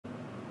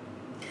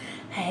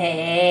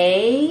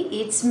Hey,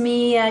 it's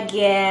me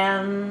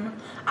again.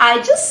 I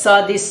just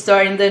saw this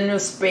story in the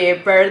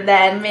newspaper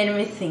that made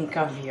me think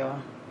of you.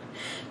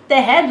 The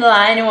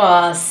headline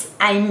was,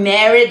 "I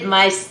married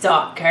my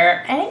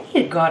stalker," and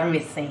it got me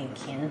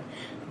thinking,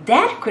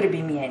 that could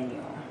be me and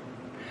you.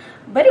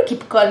 But you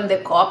keep calling the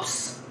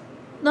cops.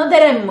 Not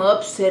that I'm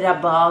upset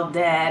about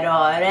that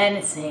or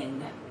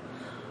anything.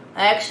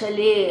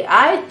 Actually,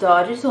 I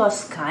thought it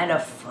was kind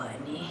of funny.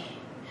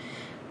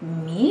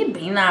 Me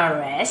being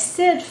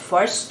arrested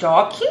for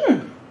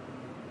stalking?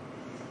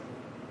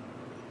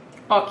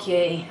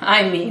 Okay,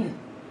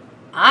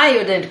 I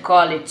wouldn't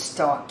call it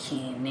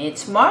stalking.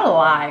 It's more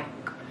like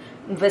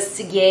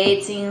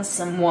investigating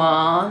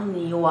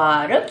someone you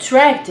are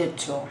attracted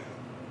to.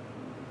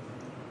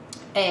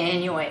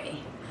 Anyway,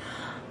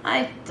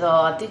 I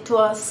thought it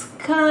was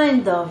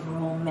kind of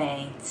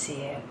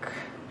romantic.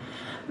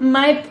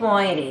 My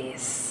point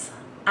is,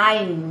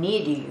 I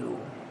need you,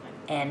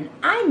 and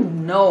I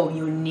know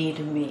you need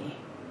me.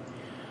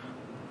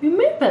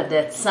 Remember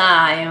that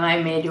time I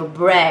made you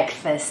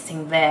breakfast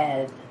in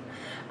bed?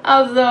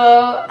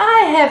 Although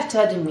I have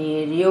to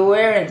admit you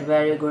weren't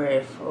very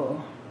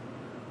grateful.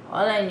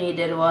 All I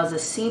needed was a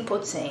simple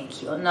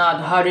thank you,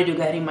 not "how did you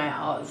get in my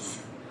house?"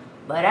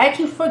 But I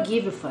can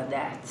forgive you for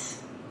that.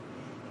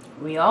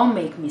 We all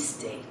make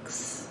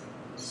mistakes.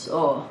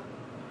 So,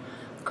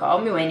 call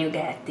me when you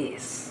get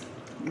this.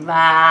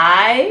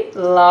 Bye.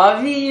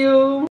 Love you.